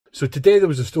So today there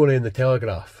was a story in the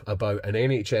Telegraph about an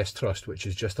NHS trust which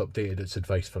has just updated its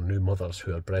advice for new mothers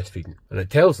who are breastfeeding. And it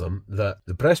tells them that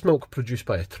the breast milk produced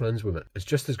by a trans woman is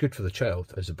just as good for the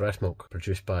child as the breast milk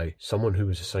produced by someone who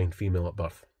was assigned female at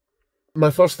birth. My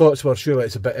first thoughts were, surely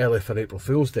it's a bit early for April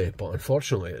Fool's Day, but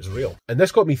unfortunately it's real. And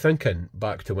this got me thinking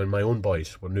back to when my own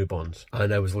boys were newborns,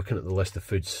 and I was looking at the list of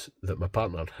foods that my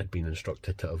partner had been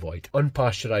instructed to avoid.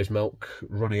 Unpasteurised milk,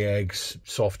 runny eggs,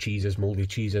 soft cheeses, mouldy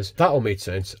cheeses. That all made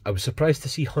sense. I was surprised to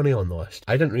see honey on the list.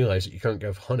 I didn't realise that you can't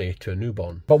give honey to a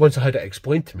newborn. But once I had it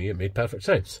explained to me, it made perfect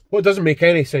sense. What doesn't make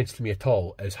any sense to me at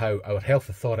all is how our health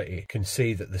authority can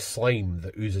say that the slime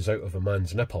that oozes out of a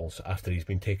man's nipples after he's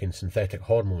been taking synthetic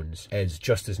hormones is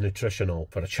just as nutritional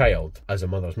for a child as a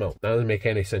mother's milk. That doesn't make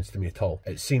any sense to me at all.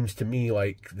 It seems to me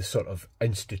like the sort of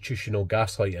institutional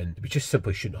gaslighting we just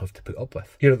simply shouldn't have to put up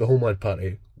with. Here at the Homeland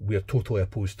Party, we are totally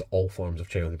opposed to all forms of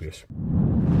child abuse.